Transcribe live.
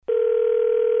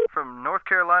North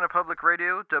Carolina Public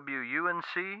Radio,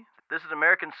 WUNC. This is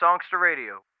American Songster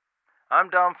Radio. I'm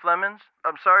Dom Flemings.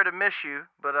 I'm sorry to miss you,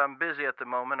 but I'm busy at the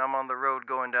moment. I'm on the road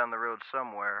going down the road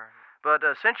somewhere. But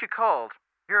since you called,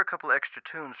 here are a couple extra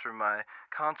tunes from my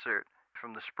concert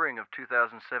from the spring of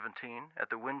 2017 at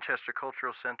the Winchester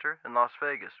Cultural Center in Las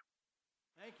Vegas.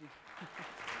 Thank you.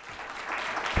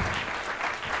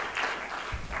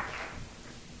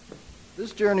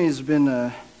 This journey has been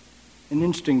an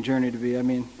interesting journey to be. I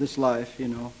mean, this life, you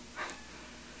know.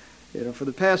 For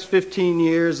the past 15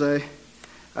 years,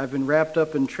 I've been wrapped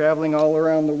up in traveling all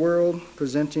around the world,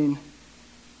 presenting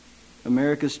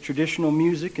America's traditional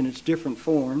music in its different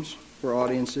forms for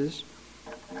audiences.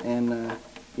 And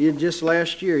just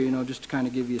last year, just to kind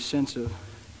of give you a sense of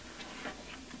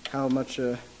how much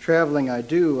traveling I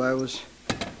do, I was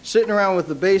sitting around with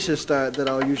the bassist that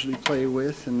I'll usually play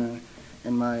with, and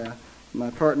my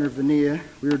partner Vania.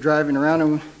 We were driving around,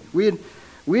 and we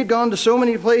had gone to so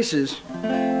many places.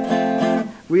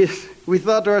 We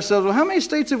thought to ourselves, well, how many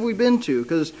states have we been to?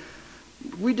 Because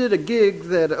we did a gig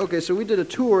so we did a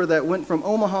tour that went from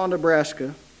Omaha,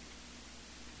 Nebraska,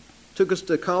 took us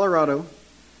to Colorado,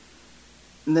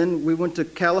 and then we went to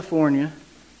California,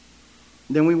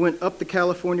 then we went up the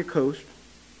California coast,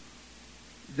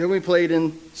 then we played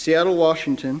in Seattle,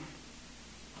 Washington,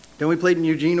 then we played in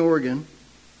Eugene, Oregon,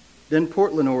 then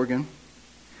Portland, Oregon,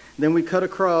 then we cut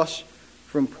across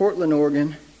from Portland,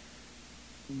 Oregon,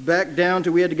 back down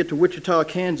we had to get to Wichita,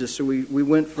 Kansas, so we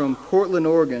went from Portland,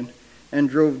 Oregon, and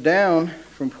drove down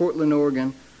from Portland,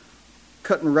 Oregon,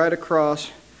 cutting right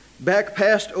across, back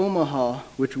past Omaha,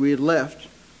 which we had left,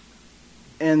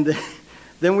 and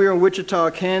then we were in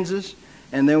Wichita, Kansas,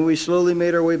 and then we slowly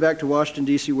made our way back to Washington,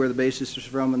 D.C., where the bassist is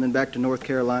from, and then back to North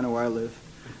Carolina, where I live.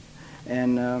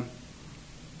 And,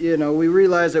 we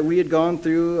realized that we had gone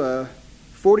through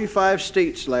 45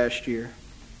 states last year,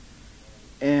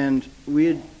 and we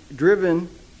had driven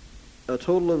a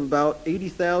total of about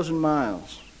 80,000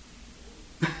 miles.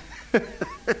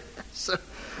 So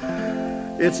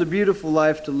it's a beautiful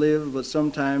life to live, but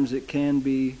sometimes it can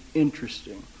be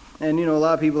interesting. And a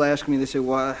lot of people ask me, they say,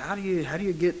 well, how do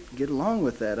you get along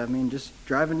with that? I mean, just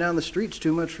driving down the street's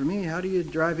too much for me. How do you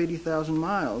drive 80,000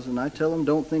 miles? And I tell them,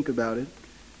 don't think about it,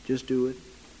 just do it.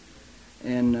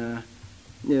 And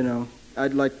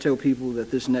I'd like to tell people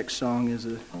that this next song is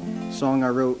a song I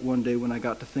wrote one day when I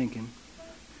got to thinking.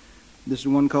 This is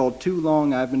one called Too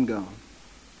Long I've Been Gone.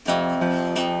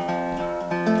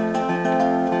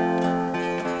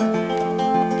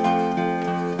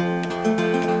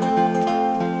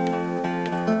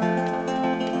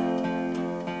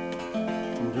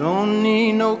 Don't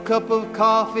need no cup of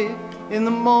coffee in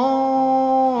the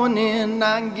morning.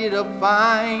 I can get up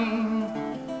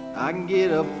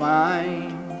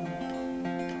fine.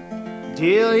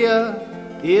 Delia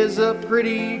is a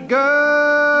pretty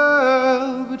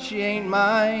girl, but she ain't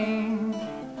mine.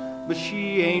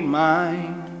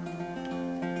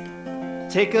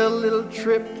 Take a little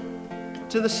trip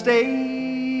to the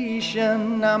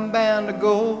station. I'm bound to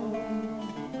go.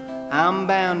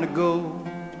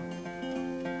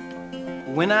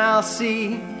 When I'll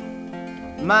see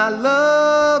my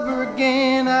lover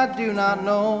again, I do not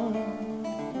know.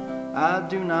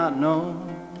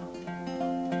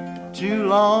 Too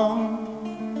long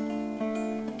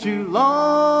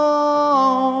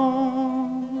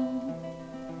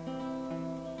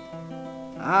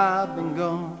I've been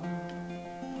gone.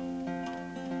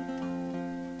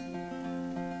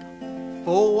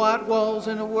 4 white walls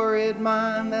and a worried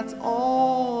mind, that's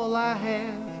all I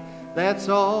have, that's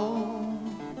all.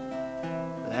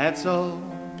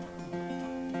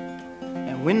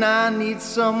 And when I need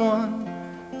someone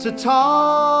to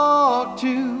talk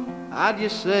to, I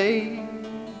just say,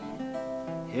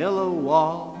 hello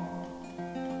wall.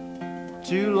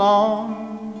 Too long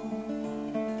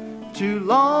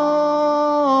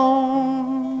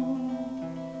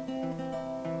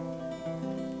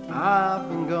I've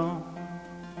been gone.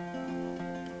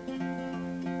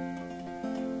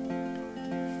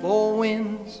 4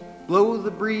 winds blow the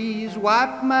breeze,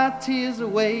 wipe my tears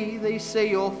away. They say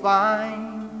you're fine.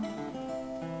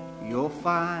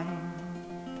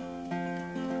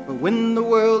 But when the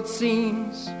world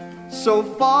seems so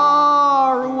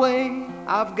far away,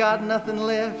 I've got nothing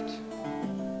left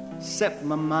except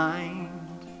my mind.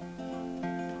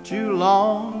 Too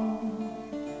long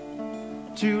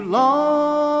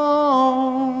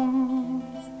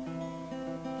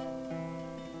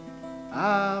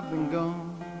I've been gone.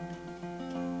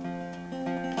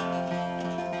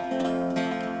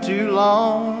 Too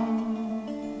long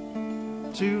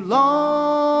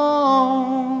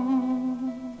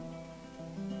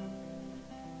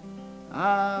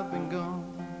I've been gone.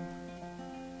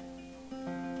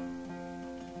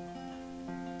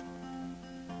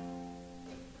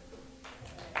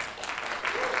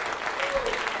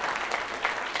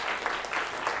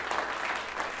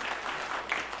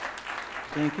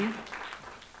 Thank you.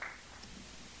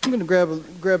 I'm going to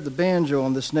grab the banjo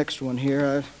on this next one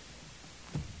here.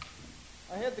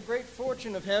 I had the great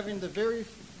fortune of having the very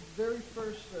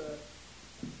first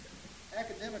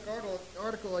academic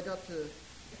article I got to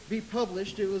be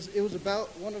published. It was about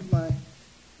one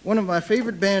of my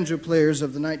favorite banjo players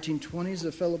of the 1920s,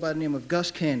 a fellow by the name of Gus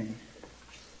Cannon.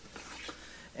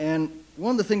 And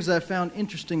one of the things I found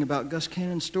interesting about Gus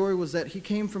Cannon's story was that he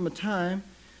came from a time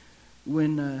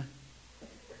when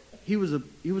he was a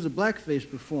blackface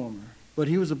performer, but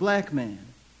he was a black man.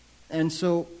 And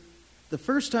so the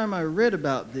first time I read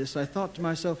about this, I thought to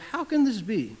myself, how can this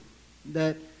be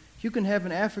that you can have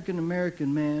an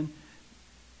African-American man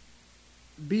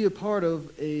be a part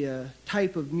of a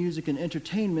type of music and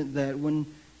entertainment that when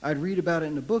I'd read about it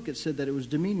in a book, it said that it was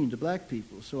demeaning to black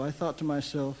people. So I thought to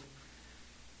myself,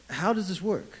 how does this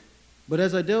work? But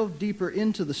as I delved deeper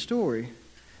into the story,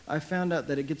 I found out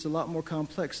that it gets a lot more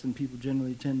complex than people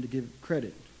generally tend to give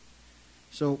credit.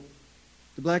 So,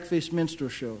 the Blackface Minstrel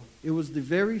Show, it was the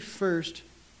very first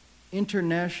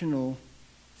international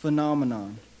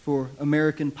phenomenon for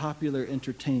American popular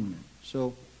entertainment.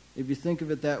 So, if you think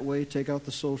of it that way, take out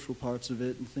the social parts of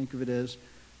it and think of it as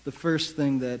the first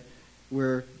thing that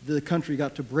where the country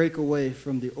got to break away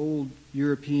from the old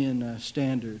European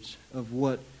standards of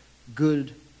what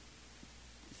good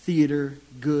theater,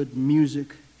 good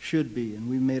music should be, and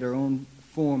we made our own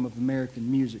form of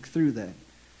American music through that.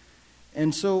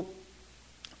 And so,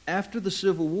 after the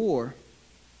Civil War,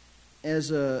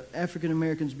 as African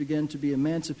Americans began to be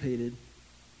emancipated,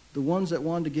 the ones that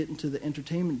wanted to get into the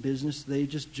entertainment business, they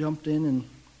just jumped in and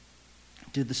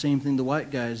did the same thing the white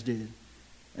guys did,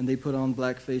 and they put on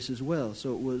blackface as well.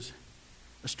 So it was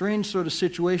a strange sort of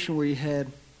situation where you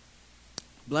had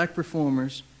black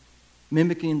performers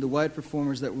mimicking the white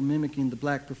performers that were mimicking the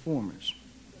black performers.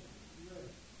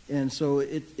 And so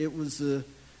it was a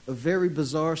very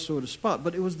bizarre sort of spot,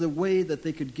 but it was the way that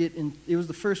they could get in. It was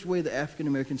the first way that African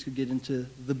Americans could get into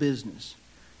the business,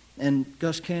 and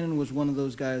Gus Cannon was one of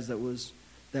those guys that was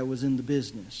in the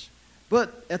business.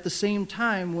 But at the same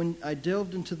time, when I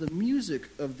delved into the music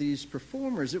of these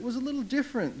performers, it was a little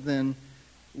different than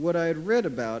what I had read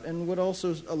about, and what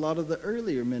also a lot of the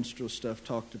earlier minstrel stuff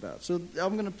talked about. So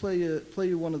I'm going to play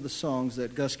you one of the songs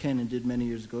that Gus Cannon did many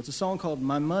years ago. It's a song called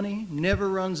 "My Money Never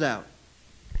Runs Out,"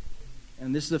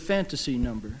 and this is a fantasy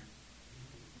number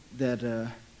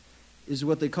that is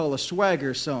what they call a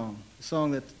swagger song, a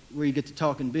song where you get to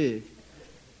talking big.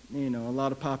 You know, a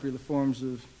lot of popular forms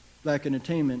of black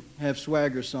entertainment have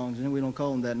swagger songs, and we don't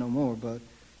call them that no more. But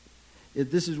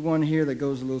this is one here that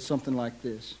goes a little something like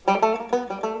this.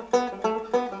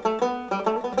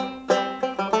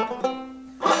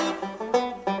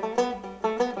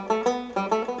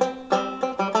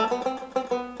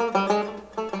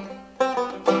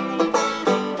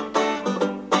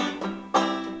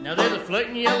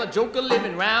 Joker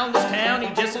living round this town,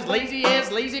 he just as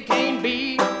lazy can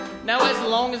be. Now as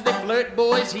long as they flirt,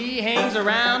 boys, he hangs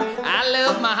around. I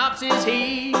love my hops, is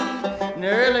he. And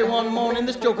early one morning,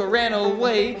 this joker ran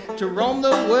away to roam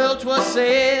the world, 'twas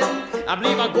said. I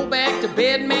believe I'll go back to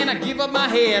bed, man, I give up my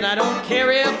head. I don't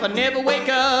care if I never wake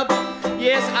up.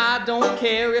 Yes, I don't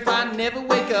care if I never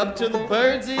wake up till the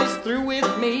birds is through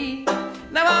with me.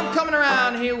 Now I'm coming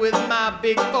around here with my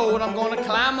big boat. I'm gonna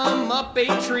climb 'em up a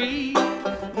tree.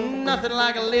 Nothing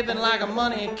like a living like a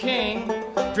money king.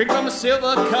 Drink from a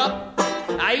silver cup.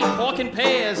 I eat pork and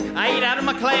pears. I eat out of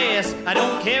my class. I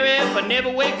don't care if I never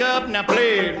wake up. Now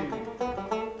play.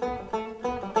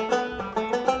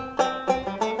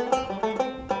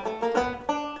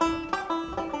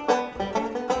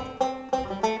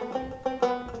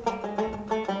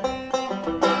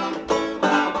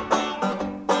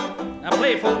 Now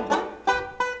play it, folks.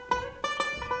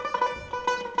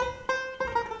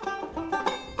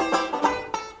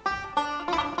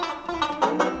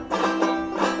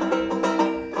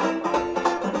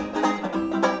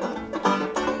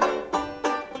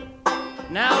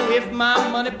 If my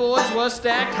money, boys, was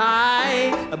stacked high,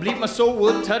 I believe my soul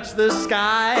would touch the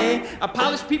sky. I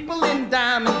polish people in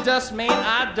diamond dust, man,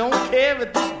 I don't care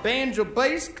if this banjo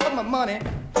bass, 'cause my money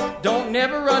don't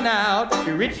never run out.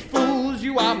 You rich fools,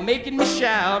 you are making me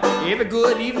shout. Every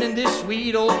good evening, this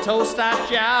sweet old toast I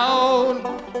shout.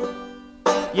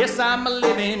 Yes, I'm a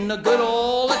living a good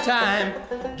all the time.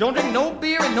 Don't drink no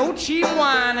beer and no cheap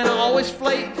wine, and I always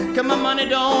flake, 'cause my money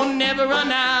don't never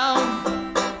run out.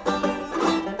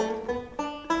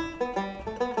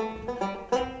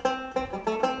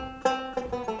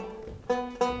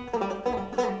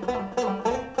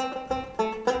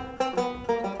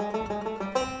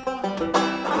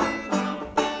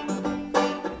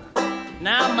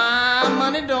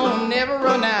 money don't never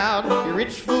run out. You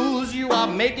rich fools, you are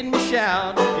making me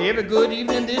shout. Every good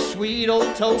evening this sweet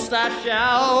old toast I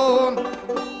shout.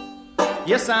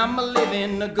 Yes, I'm a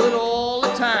living good all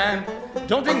the time.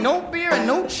 Don't drink no beer and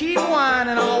no cheap wine,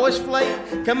 and always flake,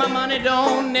 'cause my money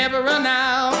don't never run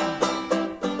out.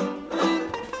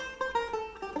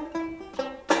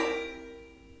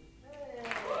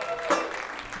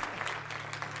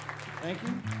 Thank you.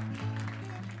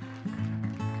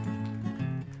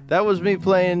 That was me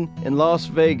playing in Las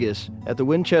Vegas at the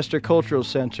Winchester Cultural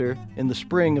Center in the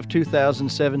spring of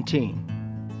 2017.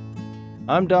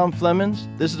 I'm Dom Flemons.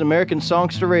 This is American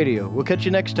Songster Radio. We'll catch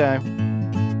you next time.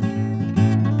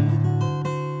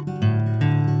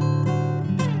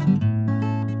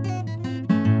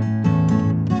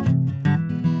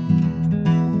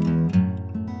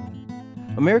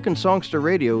 American Songster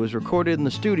Radio is recorded in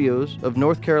the studios of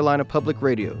North Carolina Public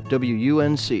Radio,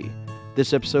 WUNC.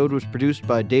 This episode was produced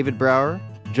by David Brower,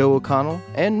 Joe O'Connell,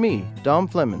 and me, Dom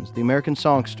Flemons, the American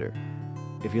Songster.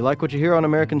 If you like what you hear on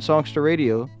American Songster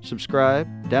Radio, subscribe,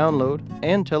 download,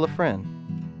 and tell a friend.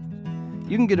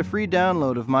 You can get a free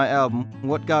download of my album,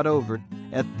 What Got Over,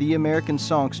 at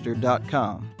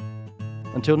theamericansongster.com.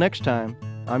 Until next time,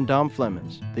 I'm Dom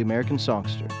Flemons, the American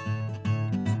Songster.